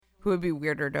Who would be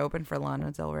weirder to open for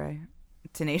Lana Del Rey?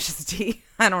 Tenacious D.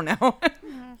 I don't know.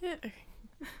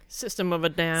 System of a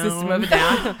Down. System of a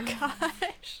Down. Oh,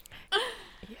 gosh.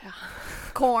 Yeah.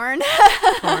 Corn.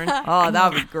 Corn. Oh,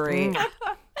 that would be great.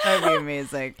 That would be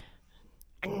amazing.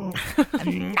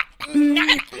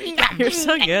 You're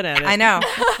so good at it. I know.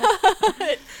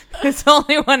 It's the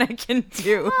only one I can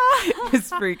do is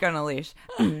Freak on a Leash.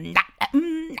 You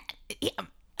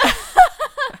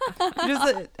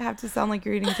just have to sound like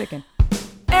you're eating chicken.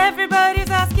 Everybody's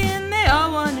asking, they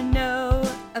all want to know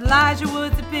Elijah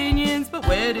Wood's opinions, but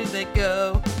where did they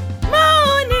go?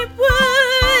 Morning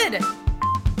Wood!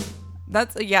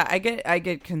 That's I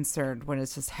get concerned when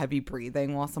it's just heavy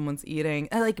breathing while someone's eating.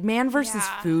 Like Man versus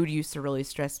Food used to really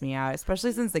stress me out,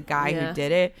 especially since the guy who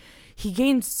did it, he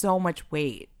gained so much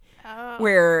weight.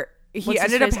 Where he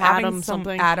ended up having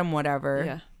Adam whatever.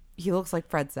 Yeah. He looks like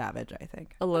Fred Savage, I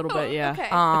think. A little bit, yeah. Okay. A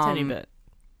tiny bit.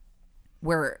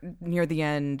 Where near the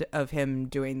end of him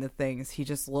doing the things, he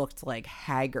just looked like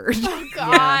haggard. Oh,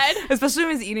 God. Yeah. Especially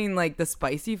when he was eating like the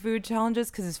spicy food challenges,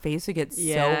 because his face would get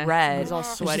so red. He was all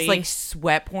sweaty. There's just like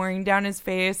sweat pouring down his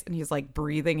face, and he's like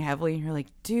breathing heavily. And you're like,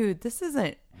 dude, this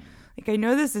isn't like, I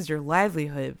know this is your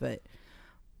livelihood, but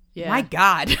my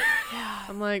God.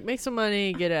 I'm like, make some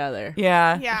money, get out of there.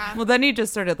 Yeah. Yeah. Well, then he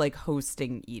just started like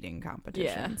hosting eating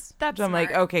competitions. That's so I'm like,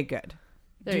 smart. okay, good.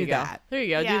 There do you go. that. There you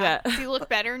go. Yeah. Do that. Does he look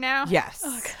better now? Yes.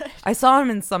 Oh, good. I saw him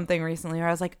in something recently where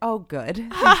I was like, oh, good.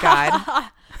 Thank God.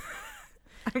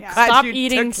 I'm glad Stop you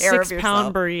eating took care of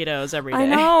 6-pound burritos every day. I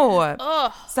know.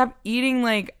 Ugh. Stop eating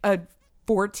like a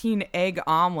 14 egg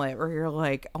omelet where you're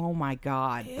like, oh my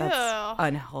God, that's Ew.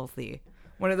 unhealthy.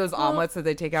 One of those omelets that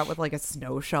they take out with like a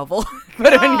snow shovel, put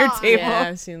it on your table. Yeah,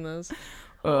 I've seen those.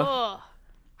 Ugh. Ugh.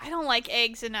 I don't like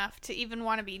eggs enough to even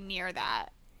want to be near that.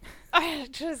 I'm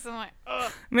like,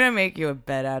 ugh. I'm gonna make you a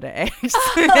bed out of eggs.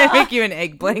 Make you an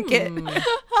egg blanket.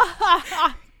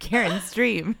 Karen's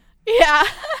dream. Yeah.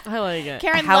 I like it.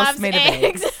 Karen house loves made of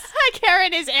eggs. eggs.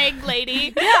 Karen is egg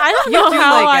lady. Yeah, I don't You know do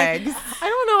how like I eggs. I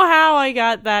don't know how I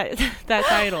got that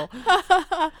title.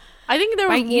 I think there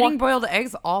By was eating boiled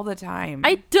eggs all the time.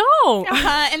 I don't.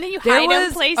 And then you hide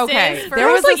them places. Okay, for there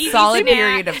was a easy solid snack.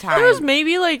 period of time. There was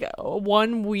maybe like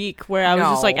 1 week where I was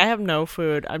just like, I have no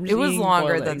food. I'm just It was eating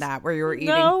longer boiled than eggs. that, where you were eating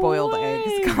No boiled way.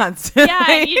 eggs constantly.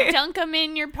 Yeah, you dunk them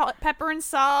in your pepper and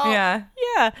salt. Yeah.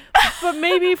 Yeah, but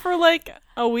maybe for like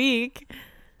a week.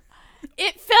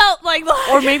 It felt like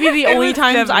Or maybe the It only was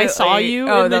times I saw definitely- you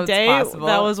oh, in the that's day, possible.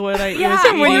 that was when I Yeah. was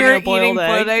When eating you're a boiled eating egg.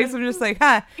 boiled eggs, I'm just like,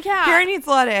 huh, Yeah. Karen eats a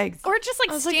lot of eggs. or it just like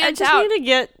I was like, I stands just out. need to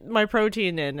get my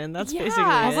protein in, and that's Yeah. basically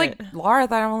I I was it. like, Laura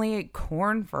thought I only ate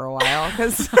corn for a while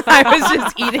because I was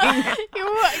just eating. I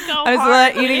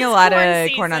was eating a lot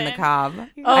of corn on the cob.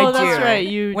 Oh, I that's do. right,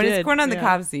 you when did, it's corn on the yeah.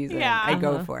 cob season, Yeah. I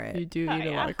go for it. you do eat a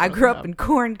yeah. lot of I corn grew on up the in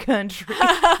corn country.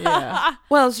 cob. Yeah.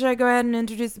 Well, should I go ahead and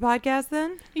introduce the podcast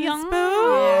then? Yeah. I suppose?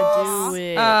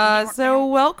 Yeah, do it. So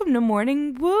welcome to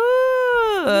Morning Wood.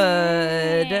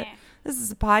 Yeah. This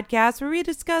is a podcast where we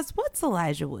discuss what's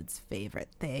Elijah Wood's favorite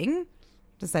thing.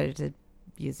 Decided to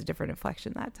use a different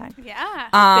inflection that time.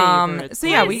 Yeah. Favorite So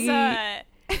yeah, It we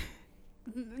was,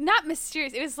 not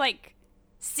mysterious. It was like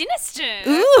sinister.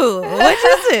 ooh, what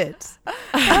is it?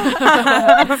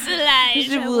 It's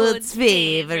Elijah Wood's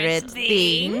favorite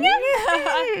thing.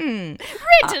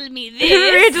 Riddle me this.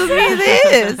 Riddle me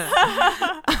this.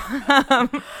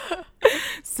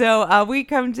 So we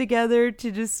come together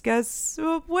to discuss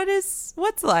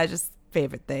what's Elijah's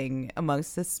favorite thing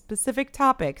amongst this specific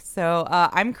topic. So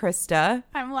I'm Krista,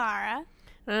 I'm Laura.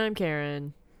 I'm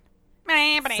Karen.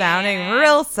 sounding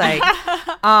real psych.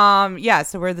 Yeah,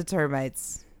 so we're the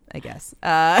termites, I guess. We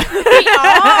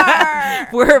are.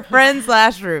 We're friends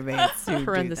 / roommates who do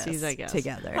Parentheses, this I guess.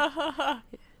 together.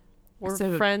 We're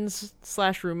So- friends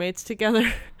 / roommates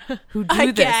together. Who do I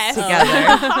this guess.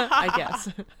 together? I guess.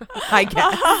 I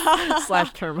guess.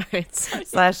 / termites.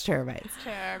 / termites.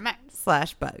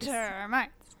 Termites. / bugs.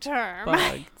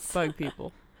 Termites. Bug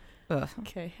people. Ugh.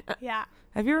 Okay. Yeah.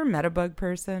 Have you ever met a bug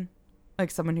person? Like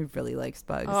someone who really likes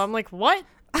bugs? Oh, I'm like, what?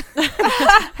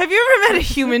 Have you ever met a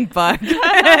human bug? You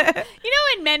know,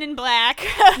 in Men in Black.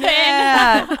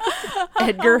 Yeah.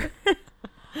 Edgar.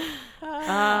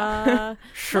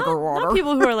 Sugar water. Not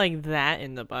people who are like that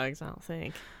into bugs, I don't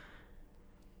think.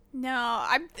 No,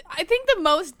 I think the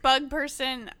most bug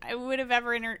person I would have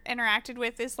ever interacted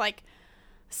with is like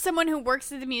someone who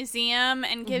works at the museum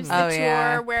and gives the Oh, tour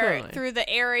yeah. where Totally. through the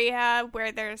area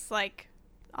where there's like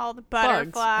all the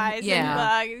butterflies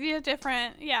Yeah. and bugs,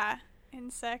 different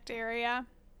insect area.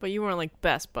 But you weren't like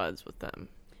best buds with them.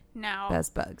 No,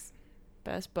 Best bugs.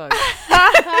 Best bug.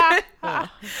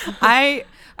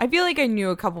 I feel like I knew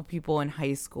a couple people in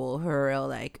high school who were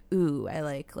like, ooh,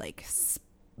 I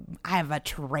I have a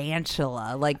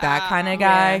tarantula, like that kind of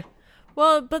guy. Yeah.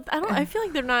 Well, but I feel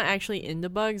like they're not actually into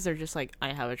bugs. They're just like,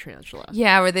 I have a tarantula.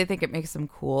 Yeah, where they think it makes them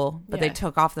cool, but they Yeah.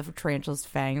 took off the tarantula's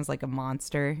fangs like a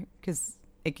monster because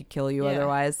it could kill you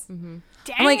otherwise. Mm-hmm.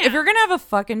 I'm like, if you're gonna have a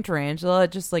fucking tarantula,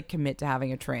 just like commit to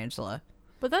having a tarantula.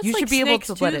 But that's You like should be able snakes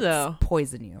to too, let it though.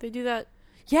 poison you. They do that.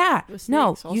 Yeah, with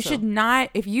no, snakes you also. should not.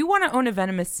 If you want to own a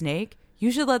venomous snake,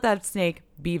 you should let that snake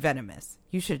be venomous.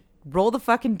 You should roll the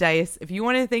fucking dice. If you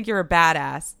want to think you're a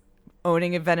badass,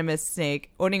 owning a venomous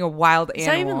snake, owning a wild Is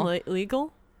animal. that even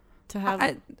legal to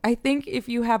have? I think if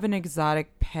you have an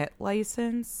exotic pet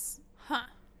license,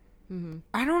 Mm-hmm.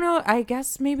 I don't know. I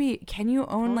guess maybe can you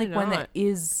own Probably like one that not.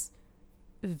 is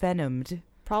venomed?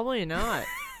 Probably not.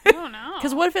 I don't know.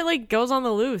 Because what if it like goes on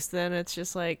the loose? Then it's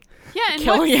just like Yeah, and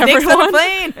killing what's- Snakes on a everyone.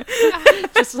 plane.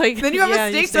 Just like Then you have yeah,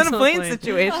 a snakes snakes on a plane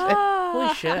situation.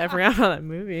 Holy shit! I forgot about that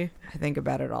movie. I think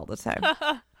about it all the time.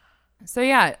 So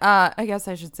yeah, I guess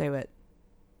I should say what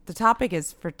the topic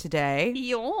is for today.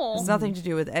 Yo. It's nothing to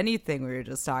do with anything we were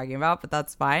just talking about, but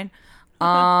that's fine.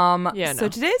 Yeah, So no.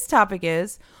 today's topic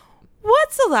is,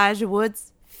 what's Elijah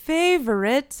Wood's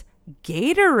favorite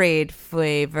Gatorade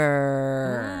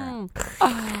flavor?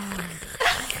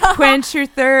 Quench your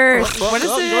thirst. What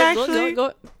is it actually?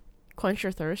 Quench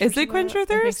your thirst. Is or it Quench Your something like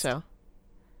that? I think Thirst? so.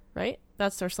 Right?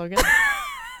 That's their slogan.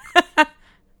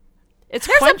 It's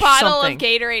There's a quench bottle something. of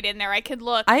Gatorade in there. I could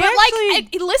look. I but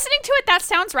actually- listening to it, that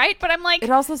sounds right. But I'm like, It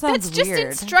also sounds that's just weird.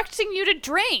 instructing you to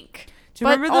drink. Do you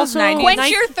But remember those also- 90s? Quench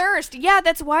Nice- your thirst. Yeah,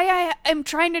 that's why I am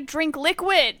trying to drink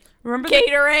liquid Remember the-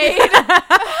 Gatorade.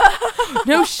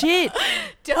 No shit.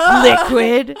 Duh.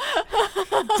 Liquid.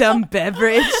 Dumb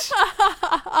beverage.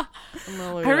 I'm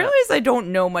gonna look I it up. realize I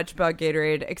don't know much about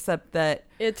Gatorade except that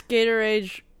It's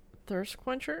Gatorade thirst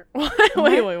quencher.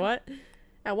 wait, what?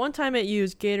 At one time, it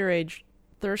used Gatorade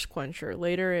thirst quencher.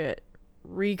 Later, it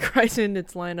rechristened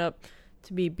its lineup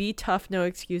to be tough, no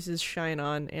excuses, shine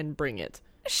on, and bring it.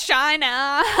 Shine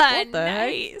on. What the heck?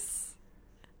 Nice.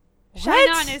 Shine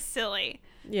What? on is silly.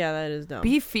 Yeah, that is dumb.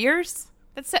 be fierce.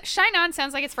 That's shine on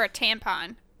sounds like it's for a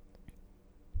tampon.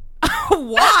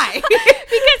 Why?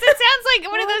 Because it sounds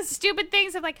like one of those stupid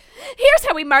things of like, here's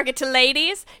how we market to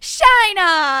ladies. Shine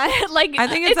on. Like I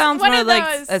think it it's sounds one more of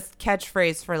like those. a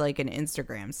catchphrase for like an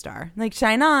Instagram star. Like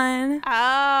shine on.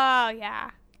 Oh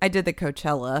yeah. I did the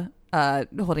Coachella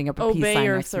holding up a peace Obey sign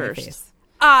your next to my thirst. face.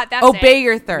 Ah, that's Obey it.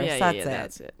 your thirst. Yeah, that's,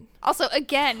 that's it. it. Also,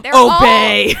 again, they're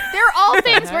Obey. they're all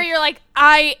things where you're like,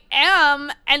 I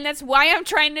am, and that's why I'm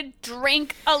trying to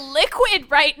drink a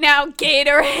liquid right now,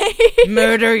 Gatorade.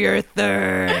 Murder your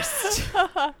thirst.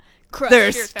 Crush your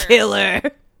Thirst killer.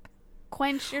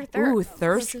 Quench your thirst. Ooh,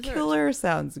 thirst your thirst. killer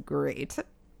sounds great.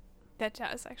 That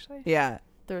does actually. Yeah.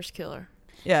 Thirst killer.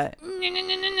 Yeah.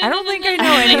 I don't think I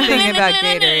know anything about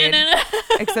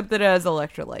Gatorade except that it has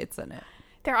electrolytes in it.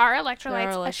 There are electrolytes,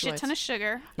 There are a shit ton electrolytes. of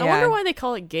sugar. I wonder why they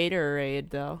call it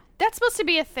Gatorade, though. That's supposed to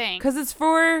be a thing. Because it's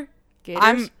for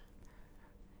Gators?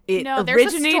 it No, there's a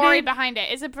originated story behind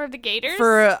it. Is it for the Gators?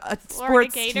 for a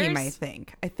Florida sports team. I Gators?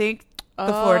 think the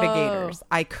Florida Oh. Gators.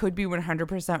 I could be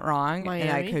 100% wrong, and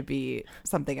I Miami? could be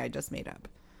something I just made up.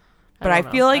 I But I, don't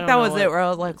know. feel like I that don't was know it. what- Where I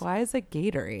was like, "Why is it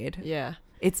Gatorade? Yeah.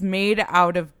 It's made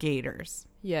out of gators.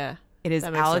 Yeah. It is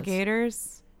That makes sense.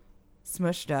 alligators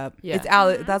smushed up. Yeah.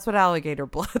 It's that's what alligator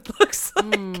blood looks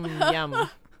like. Yum.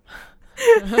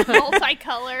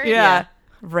 Multicolored. Yeah.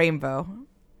 Rainbow.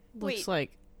 Looks Wait.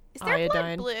 like Is their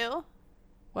iodine. blood blue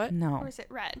What? No. or is it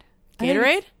red?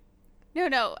 Gatorade?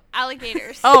 No,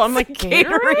 alligators. Oh, I'm like, Gatorade?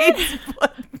 Gatorade's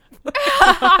blood.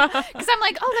 Because I'm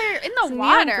like, oh, they're in the Neon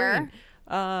water.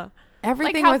 green.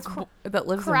 Everything how with that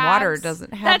lives in water crabs-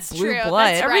 doesn't have That's blue true.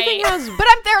 blood. That's Everything right. has- But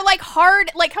they're like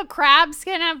hard, like how crabs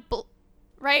can have,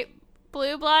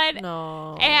 blue blood.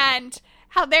 No. And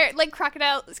how they're like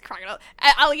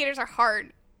alligators are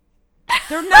hard.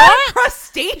 They're not a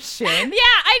crustacean. Yeah,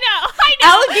 I know.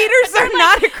 Alligators are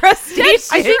not a crustacean.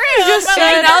 I think you just but,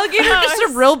 said Is an alligator just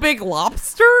a real big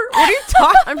lobster? What are you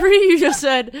talking? I'm pretty you just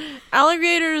said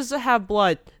alligators have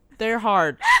blood. They're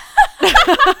hard.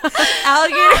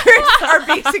 Alligators are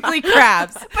basically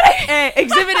crabs.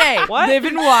 Exhibit A, live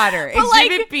in water. But, like,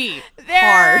 Exhibit B,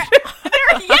 They're hard.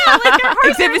 They're they're hard.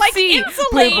 Exhibit they're, like, C,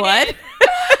 insulated. blue blood.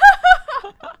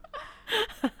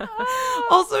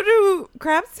 Also, do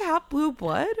crabs have blue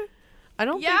blood? I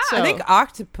don't Yeah. think so. I think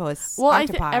octopus. well,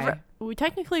 octopi.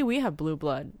 technically we have blue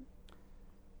blood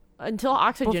until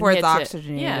oxygen Before it's hits it.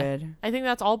 oxygenated. Yeah, I think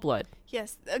that's all blood.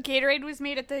 Yes, Gatorade was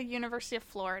made at the University of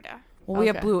Florida. Well, we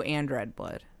have Okay. blue and red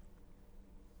blood.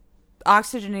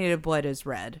 oxygenated blood is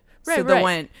red. Right, so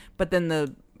right. But then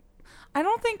I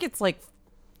don't think it's like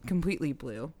completely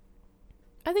blue.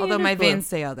 I think Although it is my blue. veins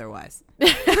say otherwise.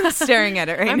 I'm staring at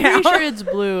it right I'm now. pretty sure it's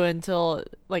blue until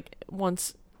like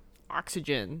once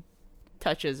oxygen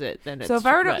touches it, then it's So if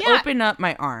I were to red. Yeah. open up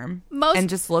my arm Most- and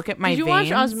just look at my Did you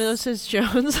veins. watch Osmosis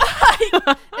Jones?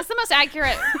 It's the most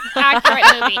accurate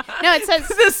movie. No, it says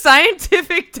the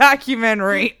scientific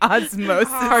documentary Osmosis.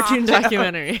 Cartoon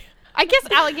documentary. I guess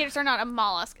alligators are not a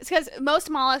mollusk. It's because most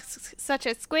mollusks, such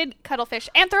as squid, cuttlefish,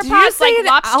 arthropods, Did you say like an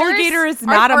lobsters, alligator is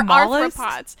not a are mollusk?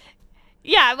 arthropods.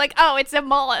 Yeah, like, oh, it's a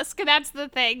mollusk. That's the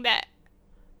thing that.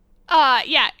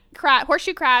 Yeah,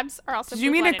 horseshoe crabs are also. Did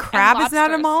you mean a blue-blooded, and crab is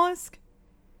not a lobsters. mollusk?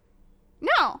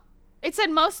 No, it said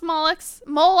most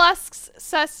mollusks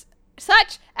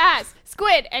such as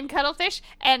squid and cuttlefish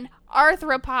and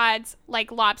arthropods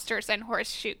like lobsters and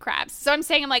horseshoe crabs. So I'm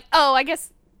saying, I'm like, oh, I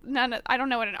guess I don't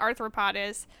know what an arthropod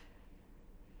is,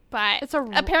 but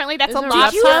apparently that's a is it a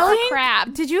lobster reptile? or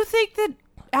crab. Did you think that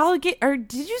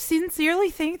did you sincerely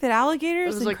think that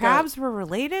alligators and like crabs were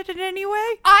related in any way?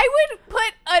 I would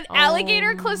put an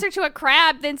alligator closer to a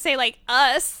crab than say like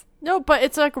us. No, but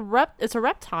it's like it's a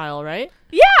reptile, right?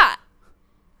 Yeah,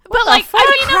 but like Crabs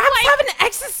I mean, like, have an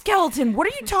exoskeleton. What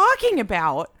are you talking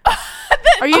about?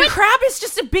 Are you A crab is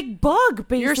just a big bug,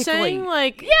 basically. You're saying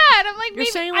like yeah, and I'm like, You're maybe,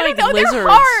 saying, I don't like, know, lizards. they're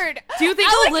hard. Do you think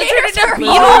a lizard Alligators and a are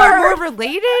beetle hard. are more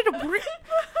related?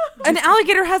 An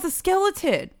alligator has a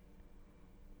skeleton.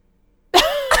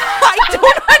 I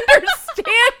don't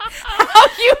understand how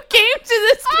you came to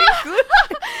this conclusion.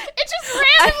 It just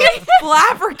I randomly. am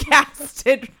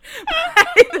flabbergasted by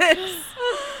this.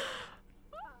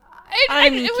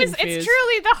 It's confused.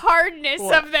 truly the hardness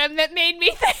What? of them that made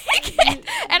me think it.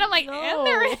 And I'm like, No. and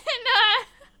they're in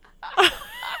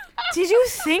Did you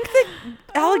think that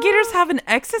alligators have an and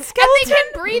exoskeleton? they can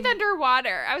breathe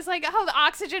underwater. I was like, oh, the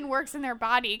oxygen works in their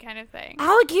body kind of thing.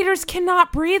 Alligators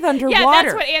cannot breathe underwater. Yeah,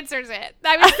 that's what answers it.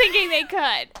 I was thinking they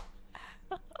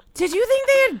could. Did you think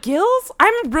they had gills?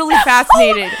 I'm really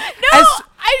fascinated. No,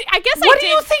 I guess What I do did.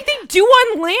 you think they do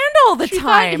on land all the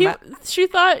time? She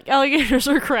thought alligators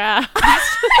were crabs.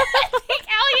 I think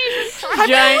alligators try. Have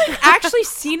Giant- you actually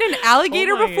seen an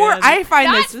alligator Oh my before? God. I find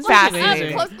Not this is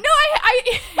fascinating. up close. No,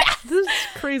 I This is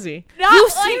crazy. not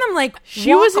You've like, seen them like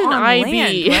She walk was in on IB.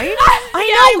 land, right? I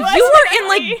Yeah, know I you was were in in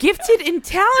like IB. gifted and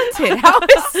talented. How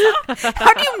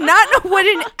do you not know what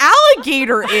an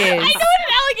alligator is? I know what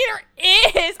an alligator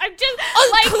is. I'm just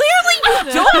like Clearly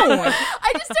you don't.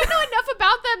 I just don't know enough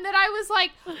about them that I was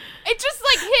like, it just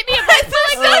like hit me. Like, There's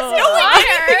that's not knowing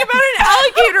anything about an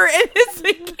alligator, and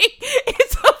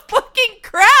it's a fucking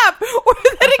crab, or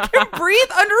that it can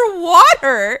breathe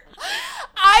underwater.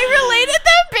 I related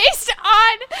them based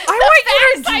on. I want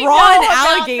you facts to I draw know an about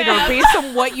alligator them. based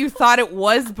on what you thought it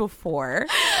was before.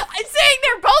 I'm saying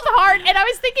they're both hard, and I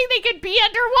was thinking they could be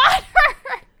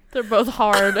underwater. They're both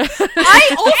hard.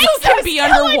 I also can be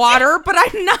Exoskeleton. underwater, but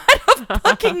I'm not a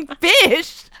fucking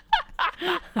fish.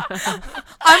 I'm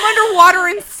underwater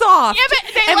and soft. Yeah,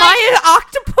 but they Am like- I an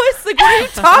octopus? Like, what are you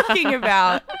talking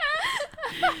about?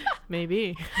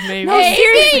 Maybe. Maybe. No,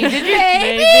 seriously, did you?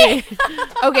 Maybe.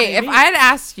 Okay, if I had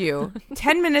asked you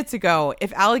 10 minutes ago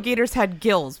if alligators had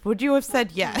gills, would you have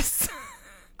said yes?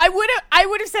 I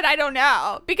would have said I don't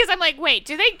know because I'm like, wait,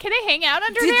 can they hang out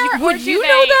under there? or Would do you they,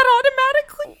 know that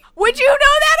automatically? Would you know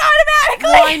that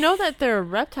automatically? Well, I know that they're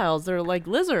reptiles. They're like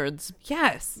lizards.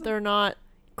 Yes. They're not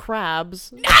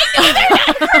crabs. I know they're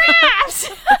not crabs.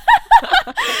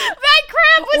 That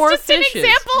crab was Or just fishes. an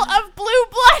example of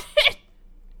blue-blooded.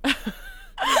 But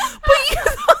you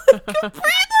thought they could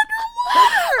breathe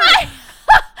underwater.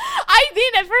 I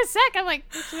mean, for a sec, I'm like,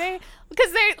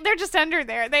 because they're just under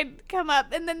there. They come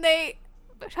up and then they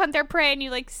hunt their prey, and you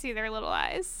like see their little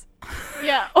eyes.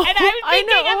 Yeah. And I'm thinking,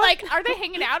 know. I'm like, are they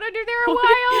hanging out under there a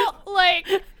while?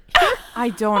 Like, I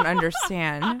don't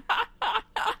understand.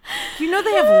 You know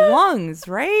they have lungs,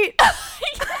 right?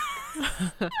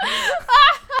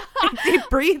 They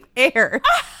breathe air.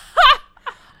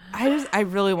 I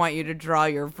really want you to draw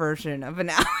your version of an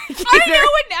alligator. I know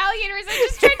what an alligator is. I'm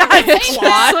just trying to It's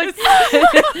relate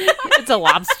that. It's a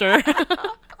lobster.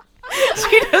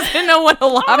 She doesn't know what a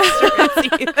lobster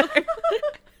is either.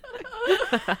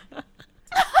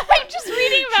 I'm just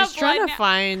reading about She's blood trying to now.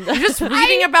 find. Just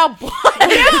reading about blood.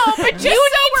 No, but just You so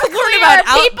need we're to learn clear, about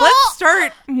people. Let's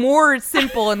start more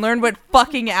simple and learn what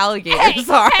fucking alligators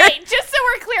are. Hey, just so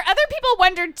we're clear, other people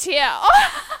wondered too.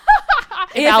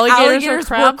 If alligators are were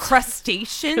crabs?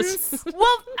 crustaceans.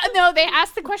 Well, no, they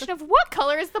asked the question of what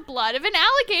color is the blood of an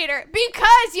alligator?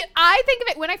 Because I think of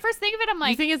it, when I first think of it, I'm You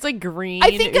like, think it's like green?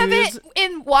 I think of ooze? it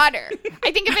in water.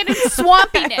 I think of it in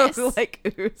swampiness. Like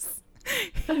ooze.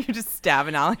 You just stab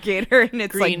an alligator and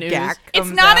it's Green like ooze. gack. It's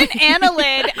comes not out. an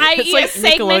annelid, i.e. like a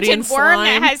segmented Nickelodeon worm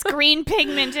slime. that has green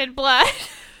pigmented blood. It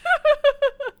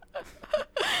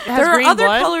has There are green other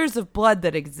blood? colors of blood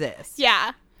that exist.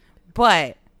 Yeah.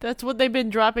 But That's what they've been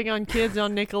dropping on kids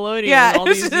on Nickelodeon Yeah, all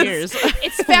it's these just- years.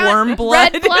 It's found, Worm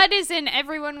blood. red blood is in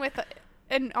everyone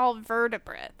in all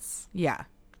vertebrates. yeah,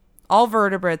 all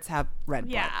vertebrates have red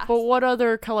blood. Yeah. But what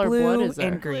other color Blue blood is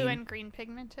there? and green. Blue and green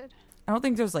pigmented. I don't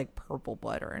think there's like purple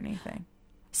blood or anything.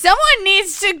 Someone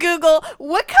needs to Google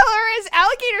what color is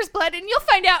alligator's blood, and you'll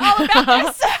find out all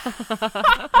about this.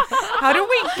 How do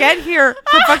we get here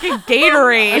for fucking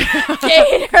Gatorade?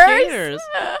 Gators. Gators.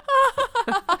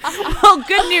 Well,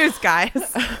 good news, guys.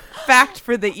 Fact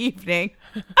for the evening.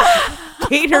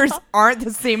 Gators aren't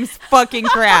the same as fucking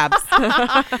crabs.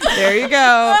 There you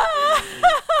go.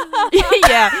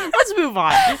 Yeah, let's move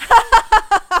on.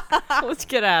 Let's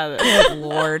get out of this. Good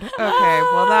Lord. Okay,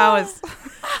 well that was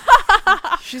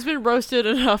She's been roasted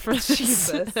enough for this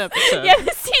Jesus. episode. Yeah,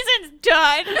 the season's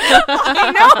done.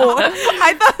 I know.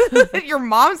 I thought that your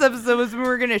mom's episode was when we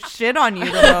were gonna shit on you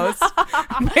the most.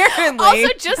 Apparently. Also,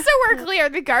 just so we're clear,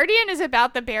 The Guardian is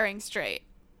about the Bering Strait.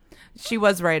 She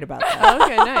was right about that. Oh,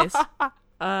 okay, nice.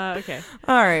 Okay.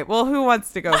 All right. Well, who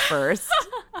wants to go first?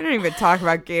 We didn't even talk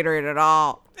about Gatorade at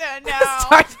all. No. Let's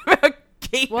talk about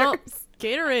Gators. Well,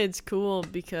 Gatorade's cool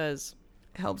because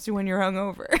Helps you when you're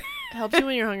hungover. it helps you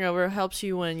when you're hungover, helps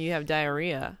you when you have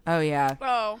diarrhea, Oh yeah.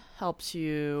 Oh. helps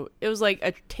you. It was like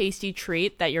a tasty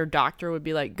treat that your doctor would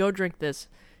be like, go drink this.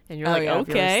 And you're Oh, like, yeah, if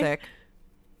you were okay, sick.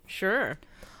 sure.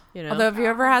 You know, Although, have you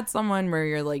ever had someone where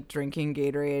you're like drinking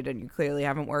Gatorade and you clearly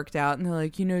haven't worked out, and they're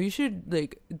like, you should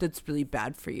that's really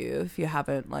bad for you if you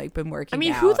haven't like been working. I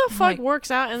mean, out. who the I'm fuck like,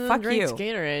 works out and then fuck drinks you.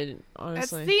 Gatorade, That's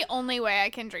honestly? the only way I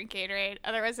can drink Gatorade.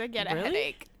 Otherwise, I get a Really?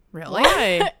 headache. Really?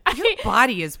 Why? Your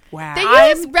body is whack. They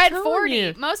I'm use Red telling 40.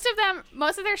 you. Most of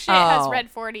their shit has Oh. Red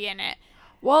 40 in it.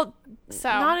 Well, So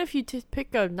not if you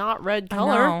pick a not red I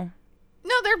color. know.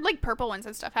 no, they're like purple ones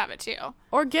and stuff have it too.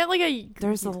 Or get like a...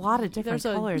 There's a lot of different There's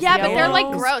a- colors. Yeah, but they're like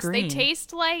Yellow, gross. green. They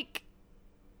taste like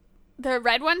the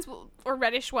red ones or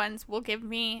reddish ones will give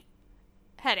me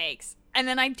headaches. And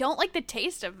then I don't like the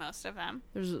taste of most of them.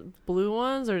 There's blue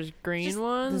ones, there's green Just-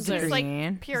 ones, There's there's like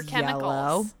green, pure there's chemicals.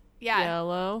 yellow. Yeah.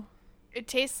 yellow. It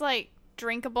tastes like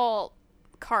drinkable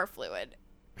car fluid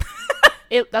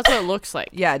That's what it looks like.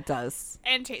 Yeah, it does.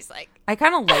 and tastes like. I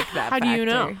kind of like that. How do you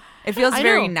factor. know? It feels I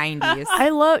very know. 90s. I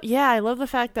love the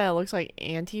fact that it looks like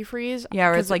antifreeze. Yeah,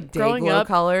 where 'cause it's like growing day-glow up,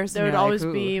 colors. there and would you're always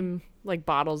like, be "Ooh." like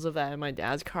bottles of that in my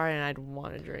dad's car, and I'd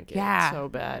want to drink it. Yeah. So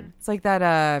bad. It's like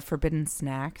that forbidden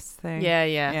snacks thing. Yeah,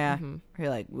 yeah. Yeah. Mhm. You're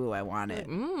like, ooh, I want it.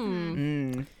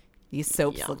 Mm. These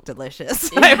soaps Yum. look delicious.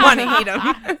 I want to eat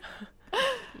them.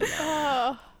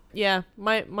 Oh. Yeah,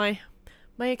 my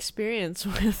experience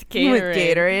with With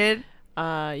Gatorade.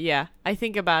 Gatorade. Yeah, I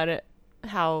think about it.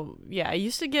 How I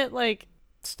used to get like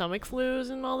stomach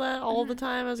flus and all that all the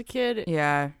time as a kid,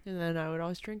 Yeah. and then I would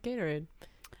always drink Gatorade.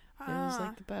 It was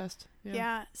like the best.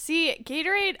 Yeah. See,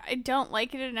 Gatorade, I don't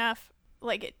like it enough.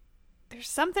 Like it, there's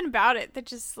something about it that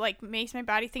just like makes my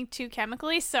body think too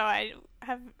chemically. So I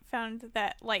have found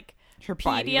that like Your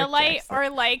body Pedialyte rejects it. or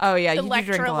like Oh, yeah. You do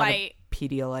drink a lot of electrolyte.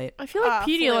 Pedialyte. I feel like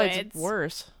Pedialyte's fluids.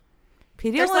 worse.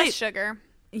 There's less Pedialyte, sugar.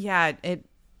 yeah, it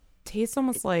tastes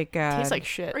almost like Tastes like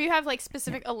shit. Or you have like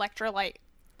specific electrolyte.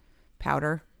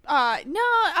 powder.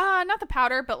 Not the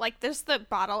powder, but like there's the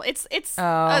bottle. It's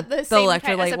Oh, the the same kind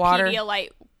electrolyte as a water? Pedialyte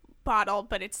bottle,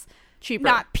 but it's Cheaper.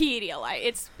 not Pedialyte.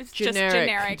 It's just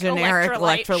generic Generic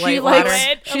electrolyte she water.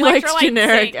 she likes Electrolyte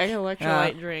generic zinc.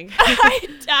 electrolyte drink.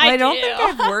 I don't do.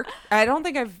 think I don't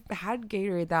think I've had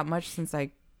Gatorade that much since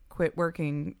I quit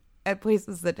working at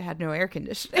places that had no air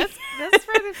conditioning. That's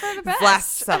for the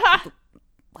best.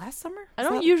 Last summer? I Is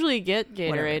don't that- usually get Gatorade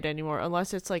Whatever. anymore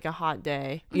unless it's like a hot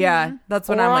day. Yeah, that's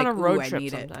when or I'm on like, a road ooh, trip I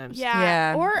need it. sometimes. Yeah.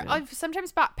 Yeah. Or Yeah. I've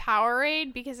sometimes bought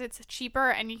Powerade because it's cheaper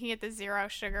and you can get the zero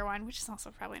sugar one, which is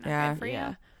also probably not Yeah. good for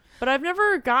you. But I've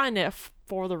never gotten it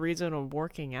for the reason of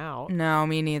working out. No,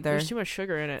 me neither. There's too much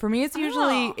sugar in it. For me, it's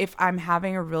usually Oh. if I'm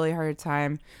having a really hard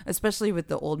time, especially with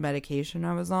the old medication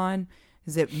I was on,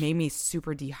 is it made me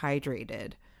super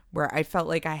dehydrated. Where I felt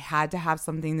like I had to have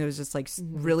something that was just like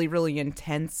really, really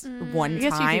intense one I guess you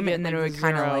could time, get, and then like, it the would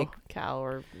kind of zero like, cal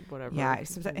or whatever. yeah.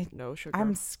 Except no sugar.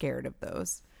 I'm scared of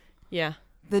those. yeah.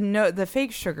 The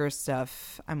fake sugar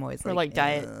stuff. I'm always Or like like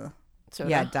diet "Ugh." soda.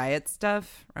 Yeah, diet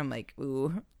stuff. I'm like,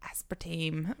 ooh,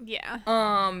 aspartame. Yeah.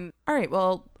 All right,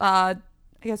 well, I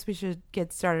guess we should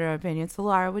get started on opinions. So,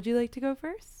 Laura, would you like to go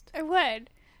first? I would.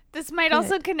 This might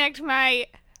also connect my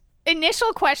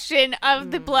initial question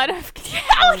of the blood of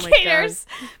alligators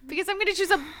because I'm going to choose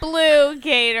a blue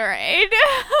Gatorade.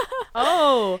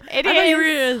 Oh, It I thought you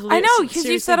is. were I know, because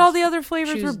you said all the other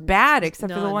flavors were choose bad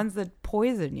except for the none. ones that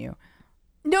poison you.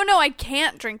 No, I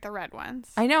can't drink the red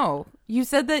ones. I know. You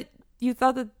said that you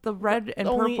thought that the red and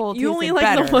purple tasted You only like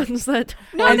better. the ones that.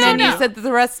 And then you said that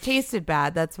the rest tasted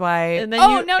bad. That's why. And then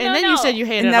no. you said you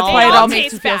hated And that's all why of it all them.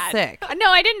 makes you feel sick. No,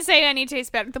 I didn't say any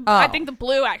taste better. I think the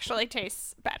blue actually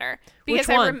tastes better because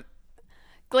Which one?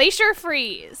 Glacier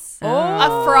Freeze, Oh.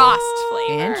 a frost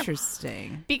flavor.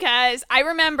 Interesting. Because I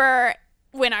remember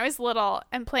when I was little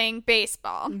and playing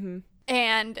baseball,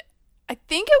 and I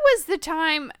think it was the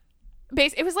time.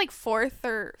 It was like 4th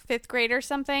or 5th grade or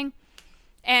something.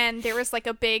 And there was like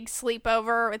a big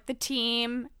sleepover with the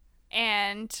team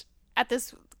and at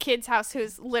this kid's house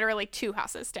who's literally 2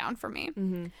 houses down from me.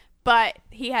 Mm-hmm. But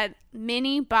he had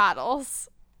mini bottles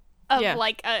of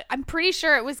I'm pretty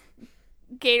sure it was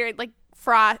Gatorade, like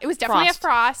Frost. It was definitely a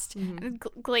Frost and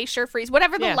Glacier Freeze,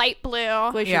 whatever the light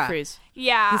blue. Glacier Freeze.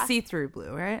 Yeah. The see-through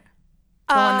blue, right?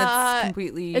 The one that's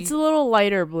completely... It's a little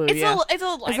lighter blue. It's a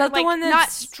little lighter. Is that the like, one that's... not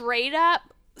straight up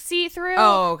see-through?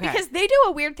 Oh, okay. Because they do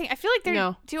a weird thing. I feel like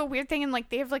they do a weird thing and like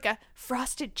they have like a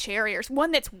frosted cherry or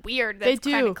one that's weird that's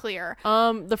kind of clear.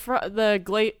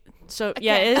 So Again,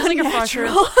 yeah, it is like a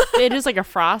unnatural. frost. It is like a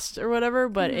frost or whatever,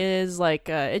 but it is like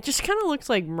it just kind of looks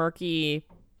like murky,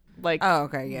 like Oh,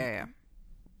 okay, yeah.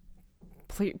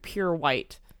 Pure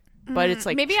white. But it's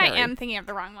like maybe cherry. I am thinking of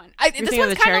the wrong one. This thinking of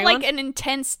one's the kind of cherry like one? an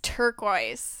intense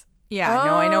turquoise. Yeah,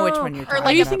 no, I know which one you're talking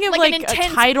like Are you about. thinking of like like, an a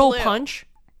intense tidal blue. punch?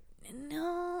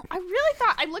 No, I really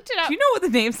thought I looked it up. Do you know what the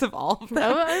names of all of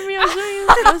them? I mean,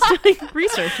 I was doing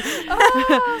research.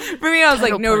 For me, I was like,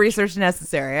 Tidal no punch. research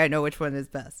necessary. I know which one is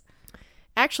best.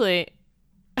 Actually,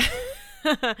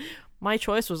 my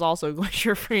choice was also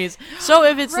Glacier Freeze. So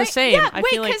if it's the same, Yeah, I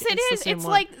wait, feel like because it it's is. the same It's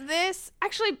one. like this.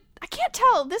 Actually, I can't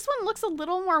tell. This one looks a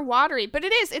little more watery, but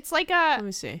it is. It's like Let a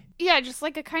me see. just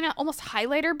like a kind of almost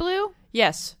highlighter blue.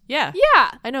 Yes. Yeah.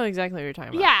 Yeah, I know exactly what you're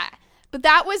talking about. yeah. But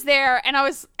that was there, and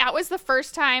that was the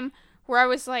first time where I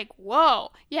was like,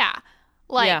 whoa, yeah,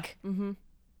 like Yeah. Mm-hmm.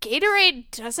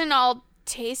 Gatorade doesn't all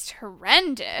taste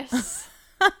horrendous.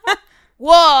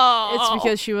 Whoa! It's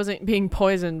because she wasn't being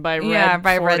poisoned by red. Yeah,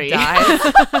 by 40. red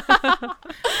dye.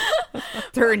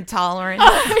 They're intolerant.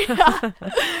 But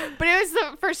it was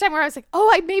the first time where I was like,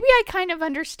 oh, maybe I kind of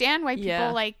understand why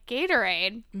people like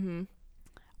Gatorade. Mm-hmm.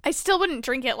 I still wouldn't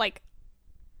drink it like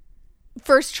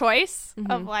first choice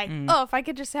of like, oh, if I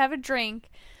could just have a drink.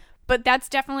 But that's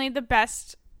definitely the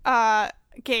best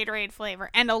Gatorade flavor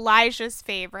and Elijah's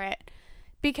favorite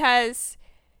because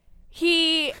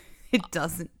he... It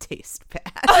doesn't taste bad.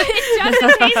 It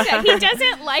doesn't taste bad. He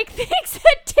doesn't like things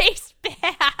that taste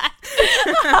bad.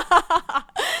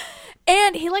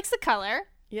 And he likes the color.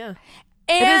 Yeah.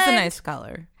 And It is a nice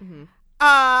color.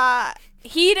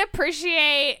 he'd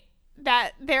appreciate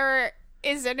that there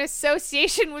is an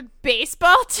association with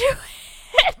baseball to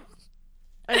it.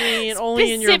 I mean,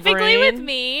 only in your brain. Specifically with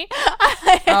me.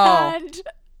 Oh. And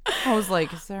I was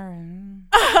like, is there...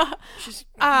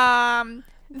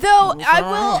 though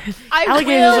I Alligators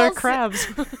will are crabs.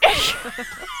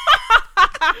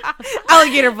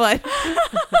 Alligator blood.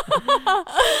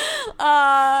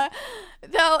 Though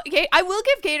I will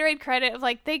give Gatorade credit of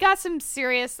like they got some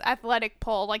serious athletic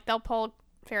pull. Like they'll pull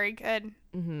very good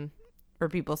Where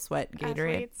people sweat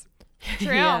Gatorade. athletes.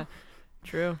 True. Yeah.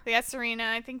 True. They got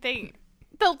Serena. I think they'll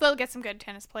get some good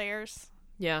tennis players.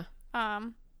 Yeah.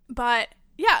 But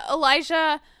yeah,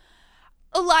 Elijah,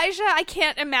 I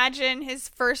can't imagine his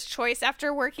first choice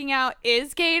after working out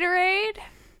is Gatorade.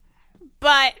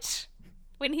 But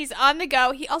when he's on the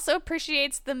go, he also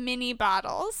appreciates the mini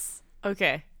bottles.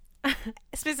 Okay.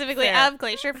 Specifically Fair. of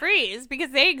Glacier Freeze because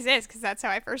they exist because that's how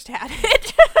I first had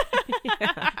it.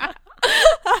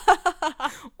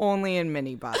 Only in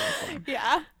mini bottle form.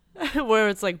 Yeah. Where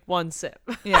it's like one sip.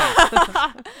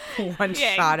 Yeah. One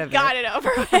shot of got it. it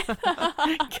over with.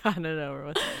 Got it over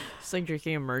with. It's like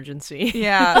drinking Emergency.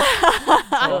 Yeah.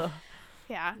 Ugh.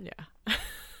 Yeah. Yeah.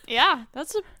 Yeah.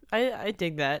 I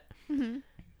dig that. Mm-hmm.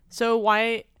 So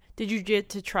why did you get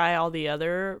to try all the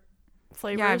other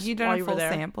flavors? Yeah, have you while done a you were full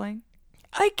there? sampling?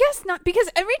 I guess not because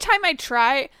every time I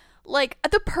try, like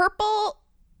the purple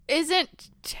isn't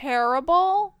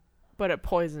terrible. But it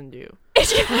poisoned you.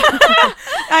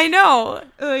 I know.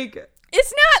 Like,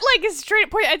 It's not like a straight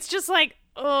point. It's just like,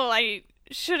 oh, I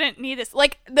shouldn't need this.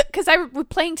 Like, because I was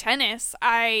playing tennis,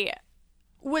 I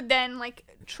would then like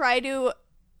try to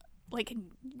like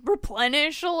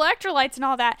replenish electrolytes and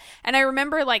all that. And I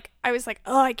remember like I was like,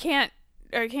 oh, I can't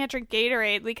drink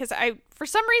Gatorade because for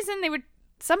some reason they would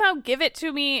somehow give it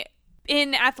to me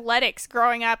in athletics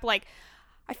growing up. Like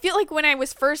I feel like when I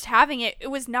was first having it, it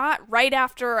was not right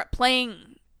after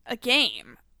playing a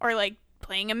game or like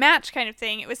playing a match kind of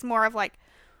thing. It was more of like,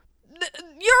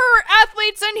 your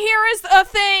athletes in here is a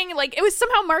thing. Like it was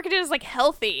somehow marketed as like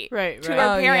healthy to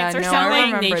our parents or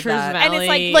something. Nature's Valley, and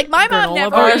it's like my mom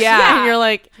never. Oh yeah, and you're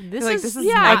like, this is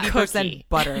 90%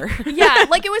 butter. Yeah,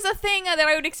 like it was a thing that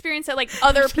I would experience at like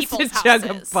other people's Just a jug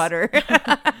houses. of butter.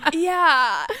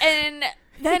 Yeah, and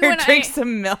then Here, when drink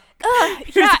some milk.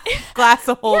 yeah, Glass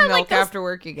of whole Yeah, milk like those- after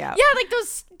working out. yeah, like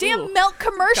those damn milk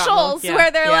commercials yeah. where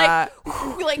they're Yeah.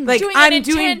 like doing I'm an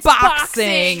doing intense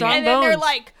boxing. Strong and then they're bones.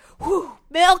 like, whew,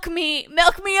 milk me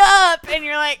up, and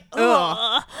you're like,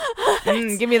 ugh.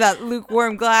 Give me that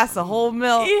lukewarm glass of whole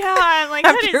milk. Yeah, I'm like,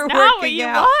 that is After not what working you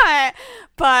out. want.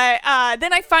 But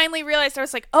then I finally realized, I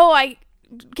was like,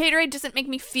 Gatorade doesn't make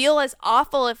me feel as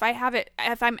awful if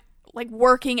I'm like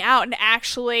working out and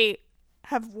actually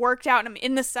have worked out and I'm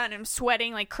in the sun and I'm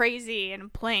sweating like crazy and I'm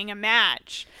playing a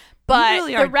match. But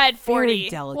really the are red 40, very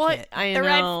delicate. What? I the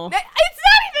know. red, it's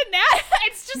not even that.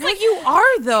 It's just No, like you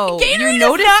are though. Gatorade you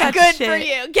notice is not that good shit. for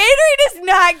you. Gatorade is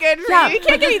not good for you. You but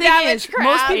can't the give me thing that is, much crap.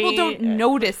 most people don't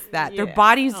notice that. Their Yeah,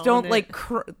 bodies own don't it. like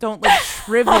don't like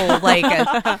shrivel like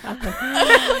a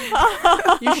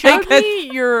You showed me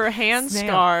your hand snail.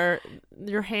 scar,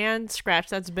 your hand scratch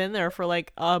that's been there for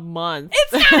like a month.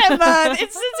 It's not a month.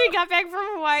 It's since we got back from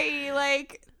Hawaii.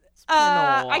 Like, been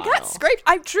a I got while. scraped.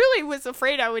 I truly was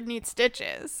afraid I would need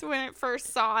stitches when I first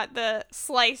saw the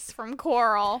slice from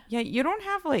coral. Yeah, you don't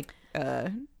have like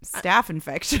staph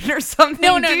infection or something.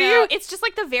 No. do you? It's just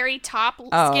like the very top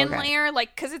Oh, skin okay. layer.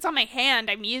 Like, because it's on my hand,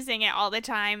 I'm using it all the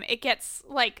time. It gets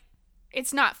like,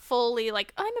 it's not fully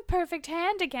like I'm a perfect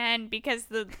hand again because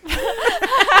the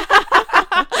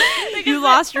You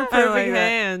lost your like perfect that.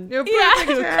 hand. Your Yeah. perfect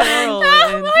To hand. curl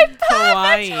Oh, in my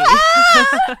Hawaii.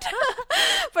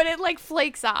 but it like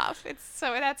flakes off.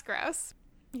 That's gross.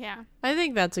 Yeah. I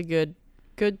think that's a good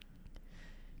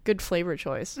flavor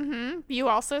choice. You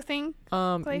also think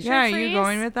glacier Yeah, are freeze? you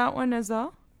going with that one as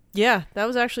well? Yeah, that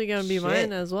was actually going to be Shit.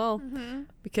 mine as well.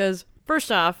 Because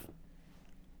first off,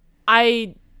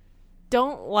 I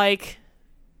don't like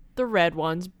the red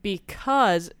ones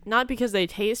not because they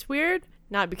taste weird,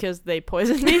 not because they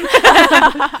poison me,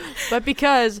 but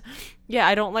because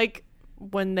I don't like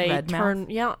when they Red turn. mouth?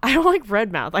 Yeah, I don't like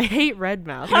red mouth. I hate red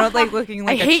mouth. You don't like looking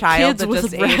like I a hate child kids that with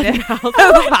just red ate a mouth.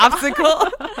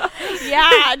 popsicle.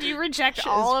 Yeah, do you reject Shit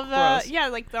all is of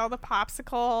gross. like all the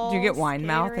popsicles? Do you get wine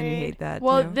mouth and you Gatorade? hate that?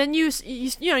 Well, too? then you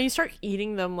start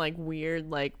eating them like weird,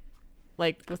 like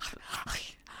with.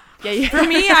 Yeah, For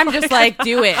me, I'm just like,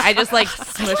 do it. I just like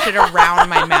smush it around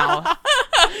my mouth.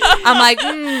 I'm like,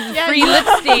 free lip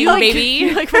stain, baby.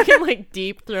 You like fucking like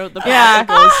deep throat the Yeah.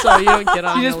 particles so you don't get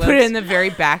on You your just put it lips. in the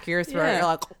very back of your throat. Yeah. You're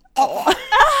like, oh.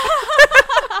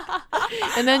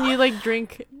 And then you like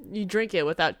drink it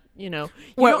without,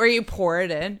 Where you pour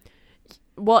it in?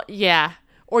 well, yeah.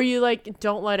 Or you like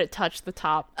don't let it touch the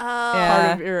top part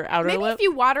Yeah. of your outer Maybe lip. if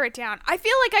you water it down. I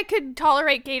feel like I could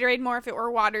tolerate Gatorade more if it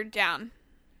were watered down,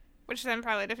 which then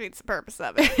probably defeats the purpose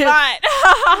of it. But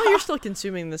well, you're still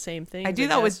consuming the same thing. I do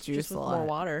that with just juice a more lot.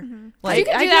 water. Like, you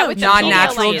can do I that do with it the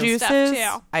non-natural Pedialyte and stuff, juices.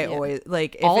 too. I Yeah. always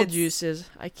like if All it's, juices.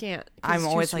 I can't. 'cause I'm it's too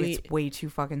always like sweet. it's way too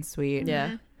fucking sweet.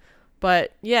 Yeah.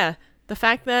 But yeah, the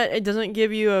fact that it doesn't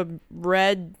give you a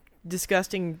red,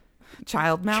 disgusting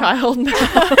Child mouth, child mouth.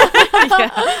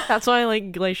 Yeah, that's why I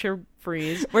like Glacier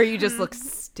Freeze. where you just look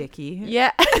sticky.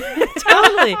 Yeah,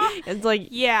 totally. It's like,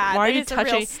 yeah, why are that you is a real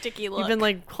touching? sticky look. You've been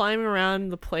like climbing around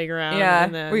the playground. Yeah,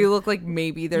 and then, where you look like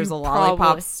maybe there's You a lollipop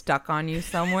probably- stuck on you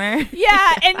somewhere.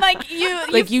 yeah, and like you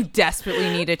Like you desperately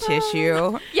need a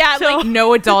tissue. yeah, like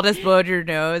No adult has blowed your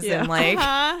nose Yeah. and like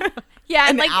yeah,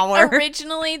 and an like hour.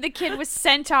 originally the kid was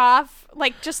sent off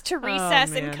like just to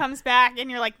recess and man. comes back, and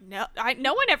you're like, no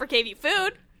one ever gave you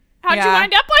food. How'd you Yeah.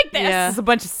 wind up like this? Yeah. there's a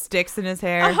bunch of sticks in his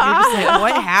hair. You're just like,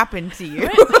 what happened to you?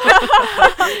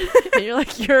 and you're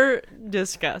like, you're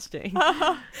disgusting.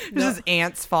 There's just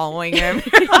ants following him.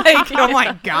 You're like, oh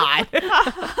my god,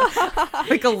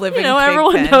 like a living. You know, pig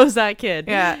everyone pen. knows that kid.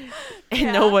 Yeah,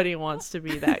 And nobody wants to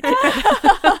be that kid.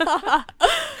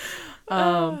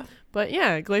 But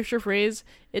yeah, Glacier Freeze,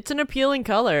 it's an appealing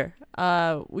color.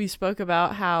 We spoke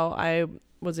about how I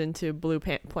was into blue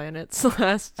planets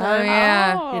last Oh, time.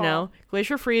 yeah. Oh. You know,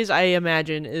 Glacier Freeze, I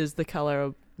imagine, is the color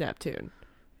of Neptune.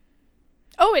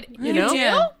 Oh, You know? do?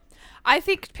 Yeah. I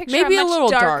think picture Maybe a a much little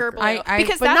darker darker. blue.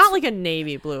 Because but that's, not like a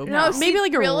navy blue. No, Maybe see,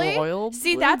 like a really? royal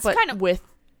See, blue, that's but kind of- with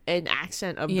an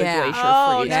accent of Yeah. the glacier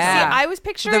Oh, freeze. no, Yeah. see, I was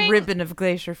picturing... The ribbon of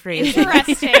glacier freeze.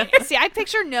 Interesting. See, I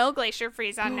picture no glacier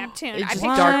freeze on Neptune. It's I just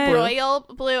picture dark blue. royal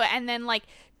blue and then like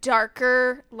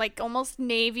darker, like almost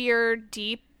navy or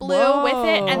deep blue with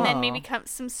it, and then maybe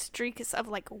some streaks of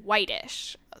like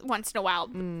whitish once in a while.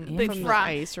 From from the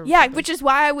ice or yeah, something. which is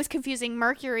why I was confusing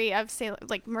Mercury of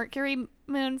Mercury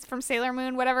moons from Sailor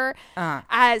Moon, whatever,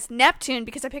 as Neptune,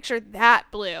 because I pictured that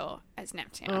blue as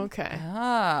Neptune. Okay.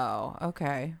 Oh,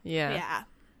 okay. Yeah. Yeah.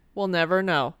 We'll never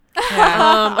know.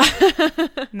 Yeah.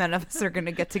 None of us are going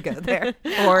to get to go there.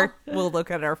 Or we'll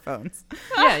look at our phones.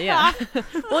 Yeah.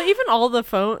 Well, even all the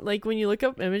phone, like when you look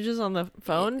up images on the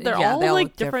phone, they're all they like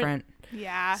look different.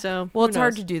 Yeah. So, Well, who it's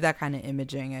hard knows? to do that kind of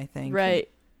imaging, I think. Right.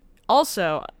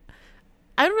 Also,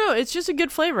 I don't know. It's just a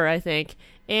good flavor, I think.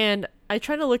 And I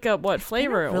tried to look up what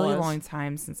flavor It's been a really it was. long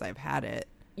time since I've had it.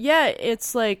 Yeah,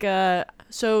 it's like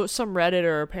so some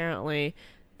Redditor apparently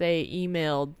they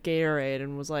emailed Gatorade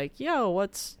and was like, "Yo,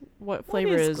 what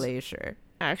flavor is glacier?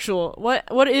 actual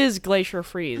what is Glacier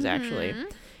Freeze actually?"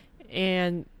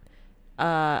 And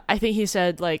I think he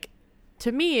said like,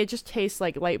 to me it just tastes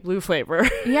like light blue flavor.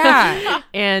 Yeah.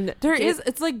 And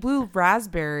It's like blue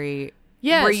raspberry.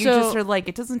 Yeah, Where you so- just are like,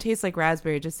 it doesn't taste like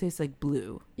raspberry, it just tastes like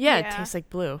blue. Yeah, it Yeah. tastes like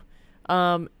blue.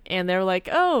 And they're like,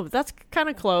 oh, that's kind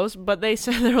of close. But they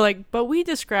said, they're like, but we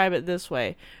describe it this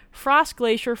way. Frost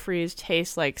Glacier Freeze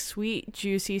tastes like sweet,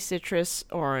 juicy citrus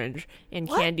orange and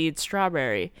candied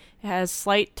strawberry. It has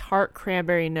slight tart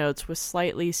cranberry notes with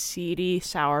slightly seedy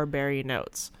sour berry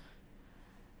notes.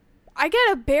 I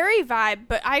get a berry vibe,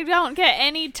 but I don't get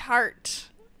any tart.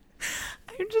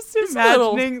 I'm just a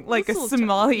little- imagining like a it's a little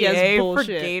sommelier yes, for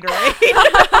bullshit. Gatorade.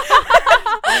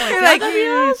 You're like,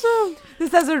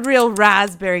 this has a real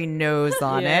raspberry nose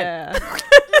on it. Yeah.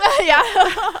 Yeah.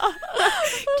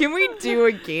 Can we do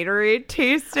a Gatorade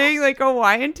tasting, like a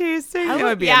wine tasting? That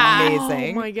would be yeah.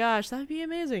 amazing. Oh my gosh, that'd be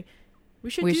amazing. We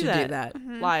should We do should that. do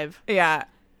that. Live. Yeah.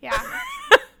 Yeah.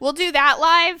 We'll do that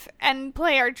live and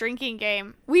play our drinking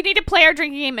game. We need to play our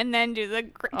drinking game and then do the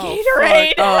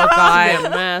Gatorade. Oh It's god. gonna be a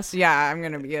mess. Yeah, I'm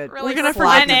gonna be a Really We're gonna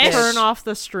Sloppy forget to dish. turn off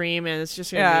the stream, and it's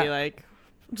just gonna Yeah. be like,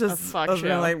 just fuck I was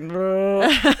gonna show. like,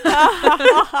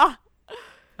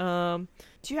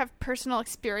 Do you have personal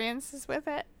experiences with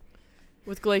it?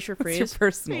 with Glacier what's your Freeze.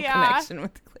 personal Yeah. connection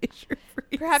with Glacier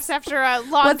Freeze? Perhaps after a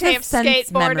long What's day a of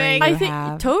sense memory? skateboarding. I you think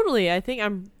have. totally. I think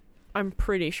I'm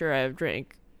pretty sure I've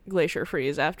drank Glacier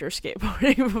Freeze after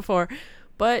skateboarding before,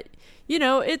 but you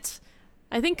know,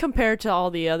 I think compared to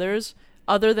all the others,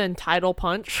 other than Tidal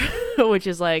Punch, which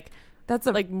is like That's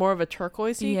a like more of a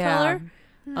turquoisey Yeah. color.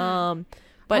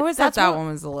 But I always thought that's that what- one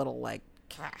was a little like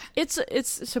It's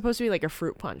supposed to be like a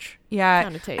fruit punch yeah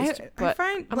kind of taste. I but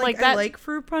find I'm like like I that like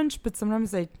fruit punch, but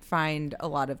sometimes I find a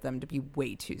lot of them to be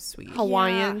way too sweet.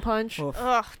 Hawaiian Yeah. punch. Oof.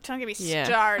 Ugh, don't get me Yeah.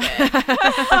 started.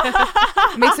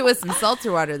 Mix it with some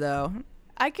seltzer water though.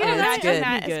 I can Oh, that's imagine good.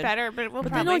 that Good. is better, but it will But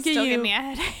they probably don't get still give you- me a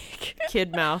headache.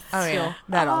 Kid mouth. Oh still. yeah,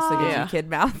 that also gives Yeah. you kid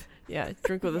mouth. Yeah,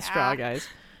 drink with a Yeah. straw, guys.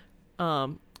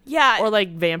 Yeah. Or like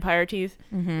vampire teeth.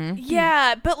 Mm-hmm.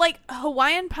 Yeah, but like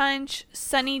Hawaiian Punch,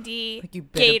 Sunny D, Like you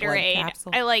bit a blood Gatorade,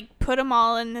 capsule? I like put them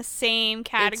all in the same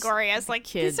category as like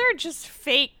kid- these are just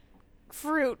fake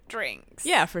fruit drinks.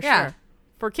 Yeah, for Yeah. sure.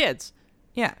 For kids.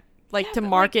 Yeah, Like Yeah, to but,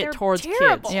 market they're towards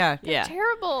terrible. kids. yeah. Yeah.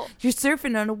 Terrible. You're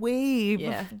surfing on a wave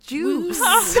Yeah. of juice.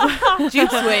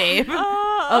 Juice wave.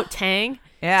 Oh, Tang.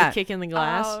 Yeah, To kick in the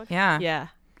glass. Oh, yeah. Yeah.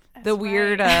 The that's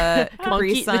weird right. Capri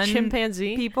Monkey, the Sun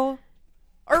chimpanzee. people.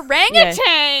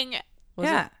 Orangutan. Was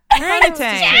yeah, it?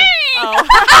 orangutan. Oh.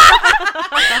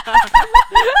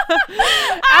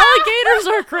 Alligators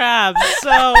are crabs,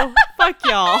 so fuck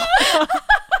y'all.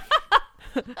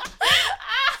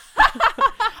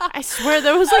 I swear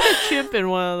there was like a chimp in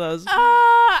one of those.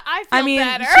 I feel I mean,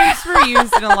 better. chimps were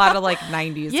used in a lot of like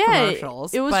 '90s Yeah,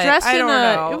 commercials. it was but dressed I in don't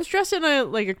a. know. It was dressed in a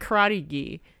like a karate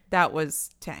gi. That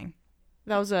was Tang.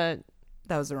 That was a.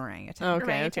 That was orangutan. Okay,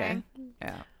 Orangutan. okay.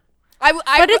 Yeah. I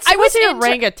But it's I was an into-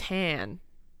 orangutan.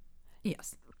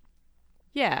 Yes.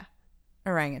 Yeah.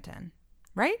 Orangutan.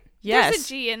 Right? Yes. There's a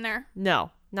G in there.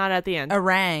 No, not at the end.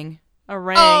 Orang.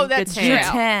 Orang. Oh, that's Gatan.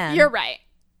 true. Tan. You're right.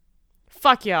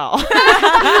 Fuck y'all.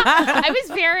 I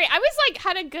was like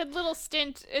had a good little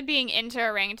stint of being into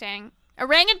orangutan.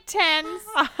 Orangutans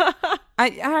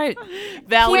I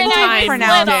Valentine's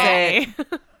pronounce Day.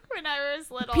 when I was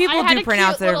little. People I had do a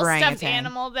pronounce cute it little stuffed orangutan.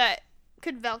 animal that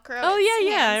could Velcro. Oh, its yeah,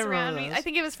 yeah, I hands remember around me. those. I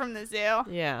think it was from the zoo.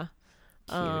 Yeah.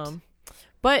 Cute.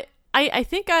 But I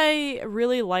think I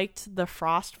really liked the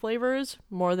frost flavors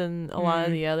more than a lot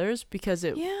of the others because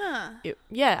I They think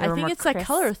were it's more that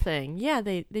color crisp. thing. Yeah,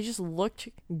 they just looked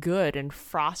good and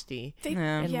frosty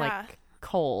Yeah. and like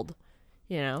cold,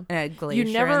 you know. And a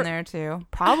glacier never- in there too.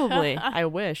 Probably. I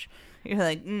wish. You're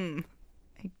like, drinking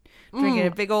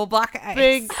a big old block of ice.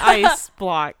 Big ice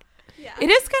block. It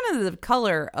is kind of the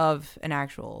color of an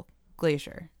actual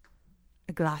glacier.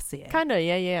 A glacier. Kind of,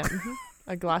 yeah.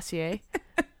 A glacier.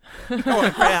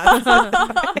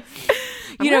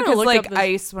 You know, gonna because look like up this-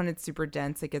 ice, when it's super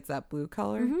dense, it gets that blue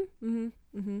color.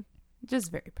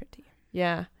 Just very pretty.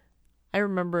 Yeah. I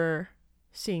remember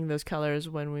seeing those colors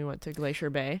when we went to Glacier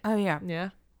Bay. Oh, yeah. Yeah.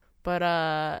 But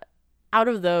out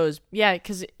of those, yeah,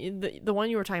 because the one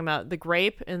you were talking about, the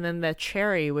grape and then the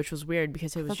cherry, which was weird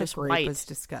because it was just grape white. was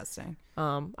disgusting.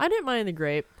 I didn't mind the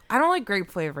grape. I don't like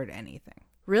grape flavored anything.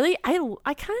 Really? I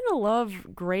kind of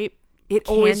love grape It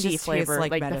always candy just flavor,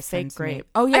 tastes like the medicine fake to me. grape.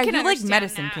 Oh, yeah, I can you like understand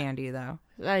medicine that. candy, though.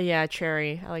 Yeah,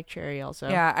 cherry. I like cherry also.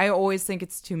 Yeah, I always think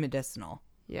it's too medicinal.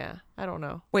 Yeah, I don't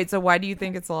know. Wait, so why do you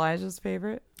think it's Elijah's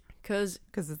favorite? Because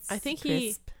Because it's I think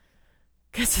crisp.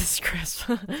 because it's crisp.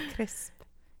 Crisp. I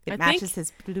It think matches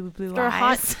his blue They're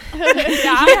eyes.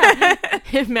 Yeah.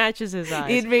 It matches his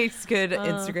eyes. It makes good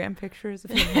Instagram pictures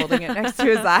of him holding it next to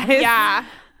his eyes. Yeah.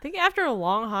 I think after a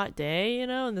long hot day, you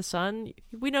know, in the sun,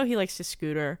 we know he likes to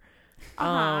scooter.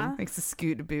 Makes a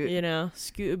scoot boot. You know,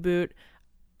 scoot a boot.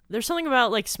 There's something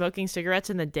about like smoking cigarettes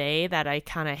in the day that I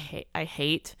kind of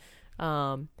hate.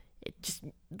 It just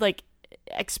like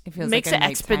feels makes like a it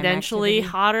nighttime exponentially activity.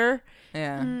 hotter.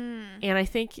 Yeah. And I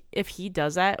think if he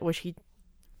does that, which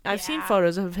I've seen Yeah.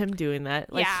 photos of him doing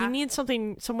that. Like he Yeah. needs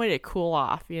some way to cool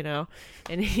off, you know.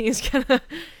 And he's gonna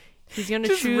Just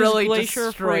choose really Glacier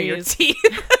destroy your Freeze. teeth.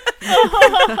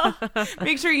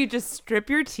 Make sure you just strip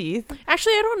your teeth.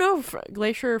 Actually, I don't know if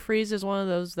Glacier Freeze is one of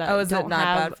those that Oh, is it don't not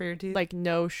have bad for your teeth? like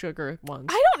no sugar ones.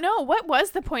 I don't know. What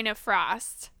was the point of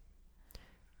Frost?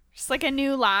 Just like a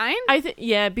new line? I think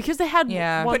because they had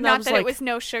Yeah. one But that not was that like it was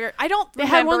no sugar. I don't they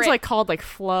remember had ones it. like called like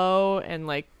Flow and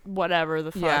like whatever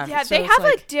the fuck. Yeah. Yeah, So they it's have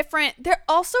like, a different. There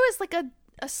also is like a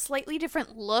slightly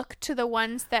different look to the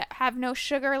ones that have no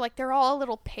sugar. Like they're all a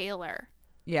little paler.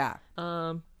 Yeah.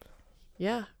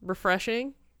 yeah,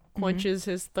 refreshing, quenches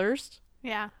his thirst,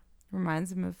 Yeah.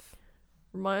 Reminds him of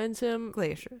reminds him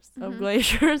glaciers. of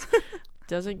glaciers,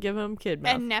 doesn't give him kid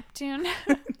mouth. And Neptune.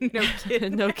 No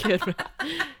kid. No kid mouth.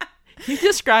 You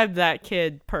described that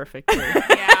kid perfectly.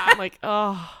 Yeah. Like,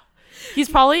 oh, he's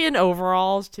probably in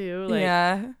overalls too. Like,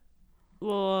 Yeah.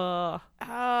 ugh.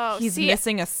 Oh, He's see,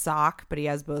 missing a sock, but he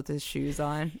has both his shoes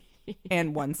on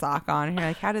and one sock on. And you're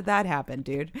like, how did that happen,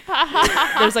 dude?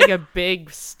 There's like a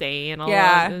big stain all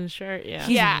Yeah. on his shirt. Yeah,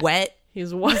 He's Yeah. wet.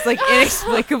 he's what? It's like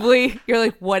inexplicably, you're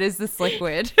like, what is this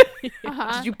liquid?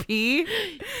 Uh-huh. Did you pee?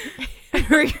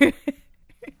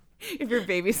 If you're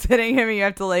babysitting him, you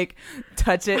have to like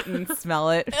touch it and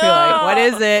smell it. You're like, what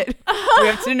is it? We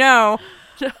have to know.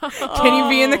 Can you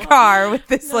be in the car with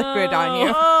this liquid on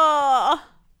you? Oh.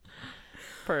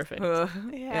 Perfect.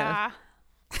 Yeah.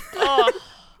 Oh.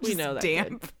 We know that.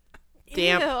 Damp,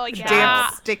 Damp. Ew, yeah.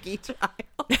 damp, sticky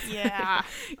child. Yeah.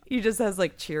 He just has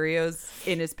like Cheerios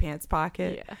in his pants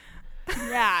pocket. Yeah.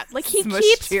 Yeah. Like he Smushed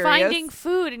keeps Cheerios. finding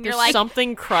food, and There's you're like,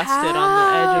 something crusted on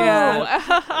the edge of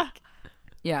his lip.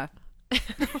 Yeah.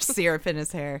 Syrup in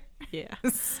his hair. Yeah.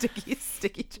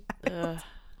 Sticky child.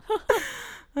 Ugh.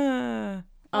 well,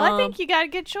 I think you got a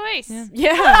good choice.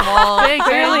 Yeah. Well, Thanks,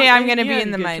 clearly man. I'm going to You be had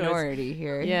in a the good choice. minority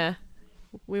here. Yeah.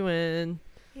 We win.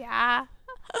 Yeah.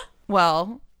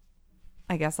 Well,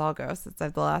 I guess I'll go since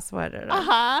I'm the last one.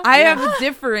 Uh-huh. I have a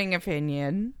differing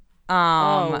opinion.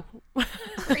 Oh.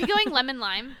 Are you going lemon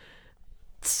lime?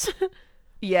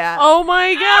 Yeah. Oh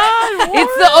my god.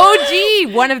 It's the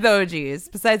OG. One of the OGs,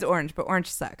 besides orange, but orange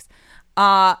sucks.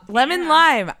 Lemon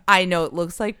lime. I know it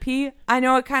looks like pee. I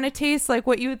know it kind of tastes like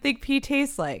what you would think pee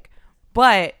tastes like.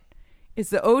 But it's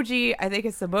the OG. I think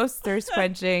it's the most thirst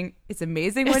quenching. It's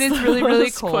amazing when it's really, really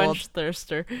cold. Quench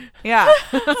thirster. Yeah.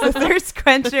 It's the thirst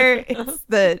quencher. It's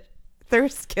the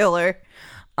thirst killer.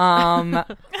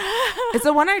 It's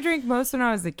the one I drank most when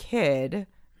I was a kid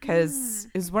because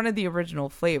it was one of the original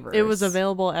flavors. It was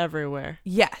available everywhere.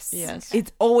 Yes. Yes.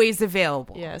 It's always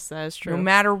available. Yes, that is true. No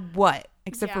matter what.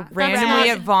 Except Yeah. for randomly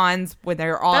That's at Vaughn's when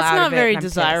they're all That's out not of it. very and I'm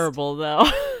pissed. desirable though.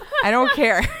 I don't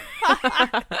care.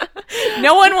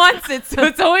 No one wants it, so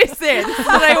it's always there. This is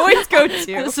what I always go to.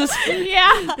 This is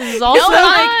Yeah. this is also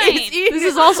fine. this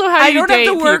is also how I you don't date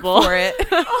have to work people. for it.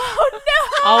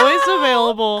 Always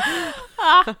available.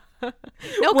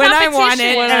 No When I want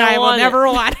it, When and I I will want it. never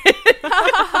want it.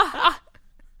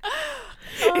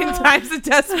 In times of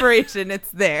desperation,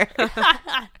 it's there.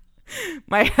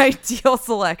 My ideal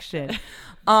selection.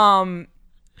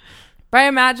 But I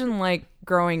imagine, like,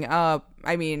 growing up,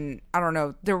 I mean, I don't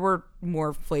know, there were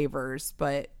more flavors,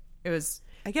 but it was,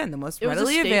 again, the most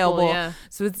readily available. Yeah.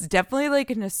 So it's definitely like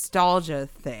a nostalgia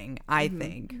thing, I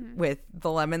think, with the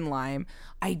lemon lime.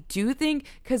 I do think,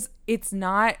 because it's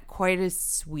not quite as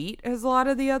sweet as a lot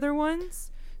of the other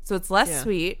ones. So it's less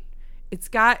sweet.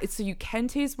 So you can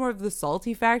taste more of the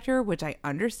salty factor, which I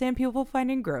understand people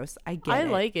finding gross. I get it. I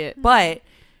like it. But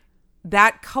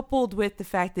that coupled with the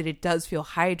fact that it does feel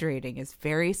hydrating is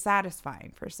very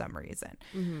satisfying for some reason.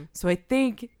 So I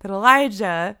think that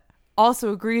Elijah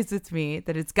also agrees with me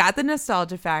that it's got the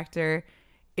nostalgia factor.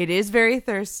 It is very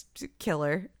thirst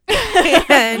killer.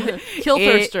 And Kill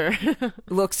thirster.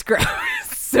 looks gross.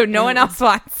 So no one else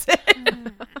wants it.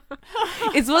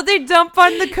 It's what they dump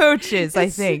on the coaches, I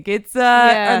think. It's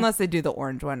unless they do the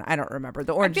orange one. I don't remember.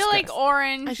 The orange I feel is like gross.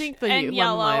 orange I think the and lemon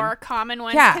yellow lime. are common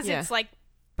ones Yeah. because Yeah. it's like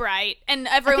bright, and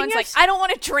everyone's like, I've I don't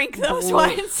want to drink those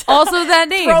ones. Also that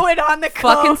name. Throw it on the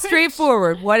Fucking coach.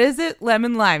 straightforward. What is it?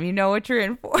 Lemon lime. You know what you're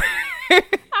in for.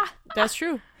 That's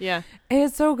true. Yeah. And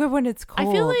it's so good when it's cold.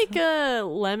 I feel like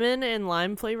lemon and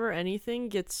lime flavor anything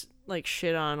gets like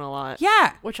shit on a lot.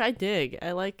 Yeah. Which I dig.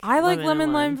 I like lemon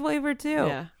and lime flavor too.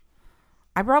 Yeah.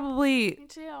 I probably Me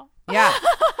too. yeah.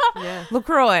 Yeah.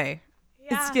 LaCroix.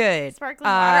 Yeah. It's good. Sparkling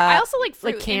water. I also like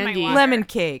fruit like in my candy. water. Lemon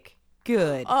cake.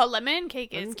 Good. Oh, lemon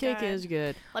cake is Lemon cake good. is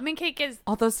good. Lemon cake is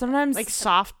Although sometimes Like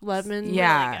soft lemon.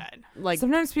 Yeah. really good. Like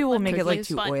sometimes people will make it like cookies,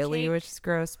 too sponge oily, cake. which is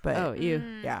gross, but oh, you.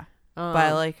 yeah. Um, But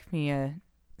I like me a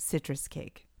citrus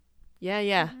cake. Yeah,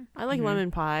 yeah. I like Mhm.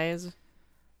 lemon pies.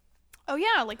 Oh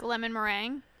yeah, like lemon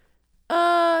meringue.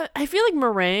 I feel like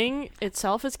meringue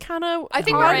itself is kind of. I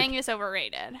think hard. meringue is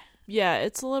overrated. Yeah,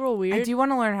 it's a little I weird. do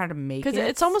want to learn how to make it. Because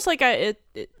it's almost like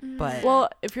But well,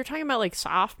 if you're talking about like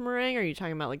soft meringue, or are you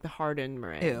talking about like the hardened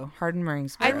meringue? ew, hardened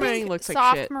meringue's I gross. meringue think looks like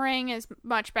soft shit. meringue is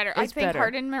much better. It's I think better.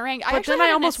 hardened meringue. But then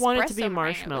I almost want it to be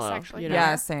marshmallow, you know?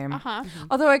 Yeah, same. Uh huh.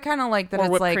 Although I kind of like that Or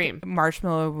it's whipped like cream.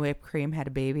 marshmallow whipped cream had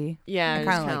a baby. Yeah, I it's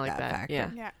kinda kind of like like that that. factor. Yeah,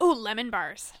 Yeah. Oh, lemon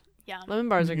bars. Yum. lemon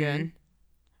bars are good. Mhm.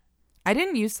 I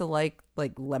didn't used to like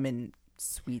lemon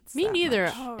sweets. Me that neither.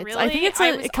 much. Oh, I think really? it's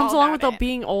I was it comes all along with about the it.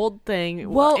 being old thing.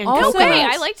 Well, and also- No way.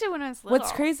 coconuts. I liked it when I was little.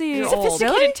 What's crazy You're is old.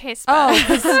 Sophisticated taste Oh,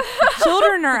 buds. because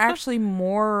children are actually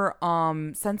more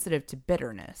sensitive to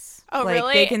bitterness. Oh, like,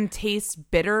 really? They can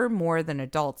taste bitter more than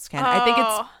adults can. I think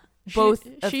Oh. it's both.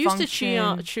 She used to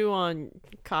chew on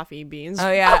coffee beans.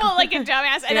 Oh yeah, Oh, like a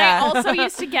dumbass. And Yeah. I also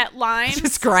used to get limes.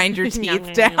 just grind your Nom, nom,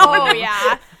 teeth down. nom. Oh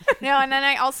yeah. No, and then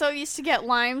I also used to get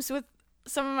limes with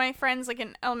some of my friends, like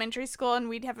in elementary school, and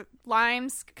we'd have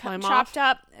limes Lime chopped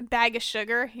up, a bag of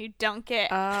sugar. You dunk it.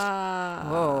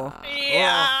 Whoa.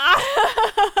 Yeah.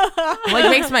 Like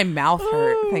makes my mouth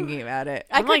hurt thinking about it.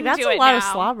 I I'm like, couldn't that's do a it lot of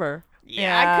now. slobber. Yeah,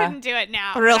 Yeah. I couldn't do it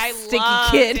now. A real but I sticky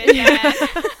loved kid. it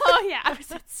then. Oh yeah, I was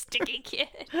a sticky kid.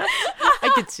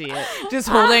 I could see it. Just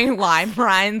holding lime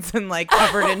rinds and like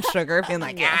covered in sugar, being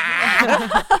like,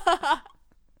 ah.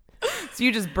 So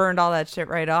you just burned all that shit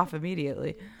right off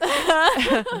immediately.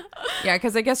 Yeah,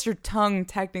 because I guess your tongue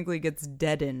technically gets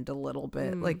deadened a little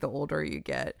bit, like the older you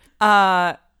get.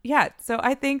 Yeah, so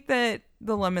I think that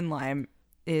the lemon lime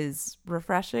is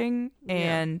refreshing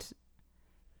and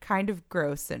kind of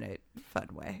gross in a fun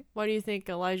way. Why do you think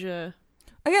Elijah?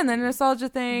 Again, the nostalgia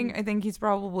thing, I think he's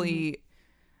probably,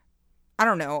 I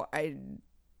don't know, I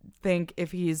think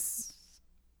if he's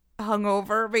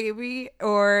hungover maybe,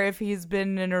 or if he's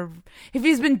been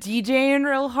DJing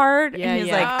real hard Yeah, and he's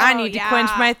yeah. like, I Oh, need to yeah. quench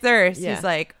my thirst. Yeah. He's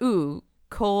like, ooh,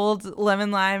 cold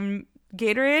lemon lime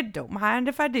Gatorade, don't mind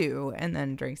if I do, and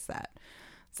then drinks that.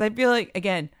 So I feel like,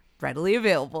 again, readily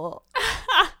available.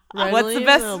 What's Readily the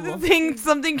best available. thing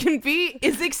something can be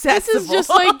is This accessible. is just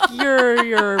like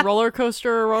your roller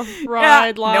coaster Yeah,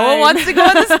 ride line. no one wants to go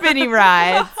on the spinny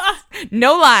rides.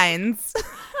 No lines.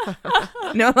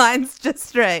 No lines, just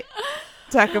straight.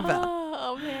 Taco Bell.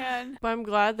 Oh man. But I'm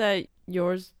glad that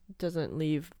yours doesn't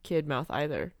leave kid mouth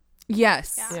either.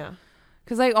 Yes. Yeah. Yeah.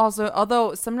 Because I also,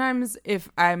 although sometimes if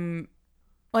I'm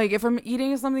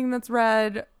eating something that's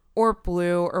red or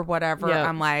blue or whatever, Yeah.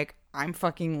 I'm like, I'm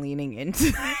fucking leaning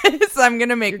into this. I'm going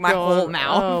to make my whole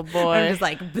mouth. Oh boy. I'm just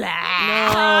like,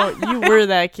 blah. No, you were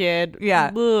that kid. Yeah.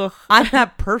 Ugh. I'm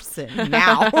that person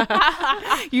now.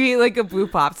 You eat like a blue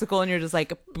popsicle and you're just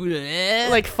like, bleh.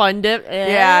 Like fun dip.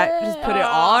 Yeah, just put it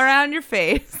all around your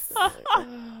face.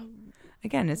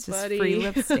 Again, it's just Buddy. free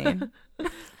lip stain.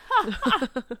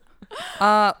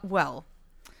 Well,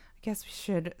 I guess we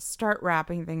should start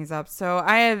wrapping things up. So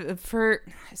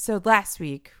last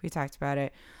week we talked about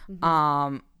it.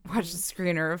 watched a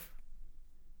screener of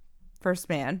First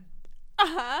Man.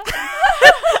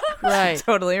 Right.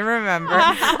 Totally remember.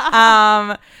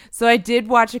 So I did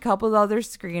watch a couple of other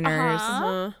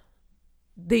screeners.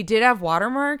 They did have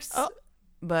watermarks,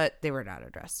 but they were not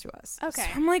addressed to us. Okay. So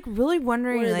I'm like really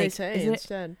wondering, What did like, they say is it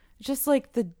instead? just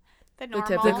like the normal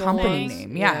typical company thing.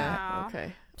 name? Yeah.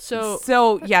 Okay. So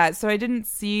So I didn't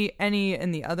see any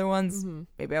in the other ones.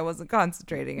 Maybe I wasn't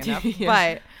concentrating enough,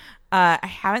 but I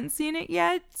haven't seen it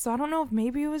yet. So I don't know if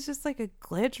maybe it was just like a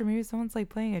glitch or maybe someone's like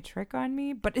playing a trick on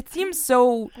me. But it seems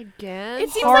so again, It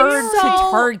seems hard like to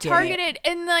target. targeted.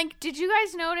 And like, did you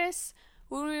guys notice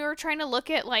when we were trying to look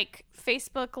at like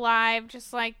Facebook Live,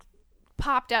 just like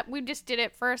popped up? We just did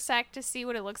it for a sec to see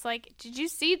what it looks like. Did you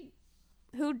see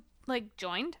who like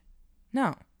joined?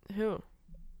 No. who?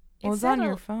 What was on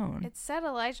your phone? It said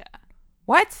Elijah.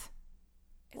 What?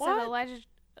 It said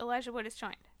Elijah Wood is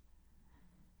joined.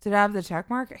 Did I have the check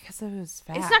mark? I guess it was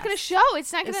fast. It's not going to show.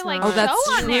 It's not going to like Oh, show that's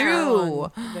on there.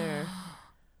 true. There.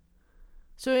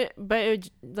 So,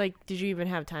 like, did you even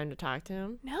have time to talk to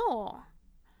him? No.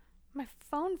 My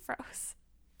phone froze.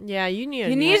 Yeah, you need.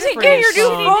 You need to get your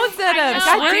new phone set I up. know,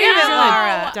 God I damn it, know.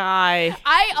 Laura. Die.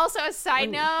 I also, a side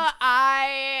note,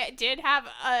 I did have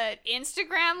an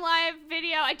Instagram live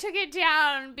video. I took it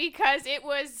down because it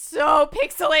was so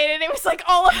pixelated. It was like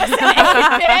all of us in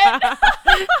 8-bit.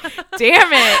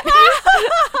 Damn it.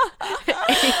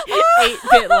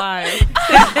 8-bit live.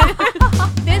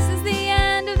 This is the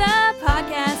end of the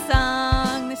podcast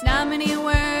song. There's not many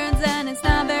words and it's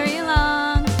not very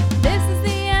long. This is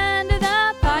the end of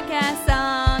the podcast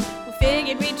song. We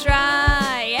figured we'd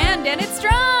try and end it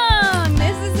strong.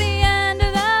 This is the end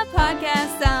of the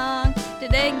podcast song.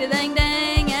 Da-ding, da-ding,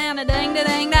 ding, and a-ding,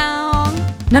 da-ding, dong.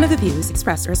 None of the views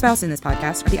expressed or espoused in this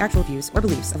podcast are the actual views or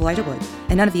beliefs of Elijah Wood,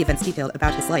 and none of the events detailed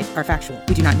about his life are factual.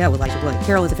 We do not know Elijah Wood.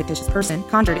 Carol is a fictitious person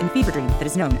conjured in a fever dream that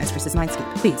is known as Chris's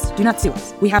Mindscape. Please, do not sue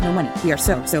us. We have no money. We are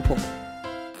so poor.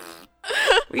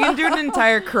 We can do an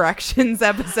entire corrections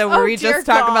episode where we dear just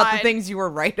talk about the God. things you were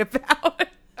right about.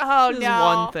 Oh, This no. is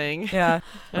one thing. Yeah.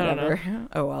 I don't know. Whatever.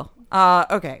 Oh, well.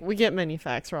 Okay. We get many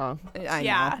facts wrong. I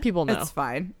Yeah. know. People know. It's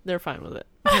fine. They're fine with it.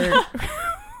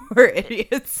 We're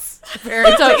idiots. Very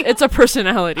It's a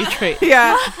personality trait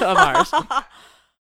yeah. of ours.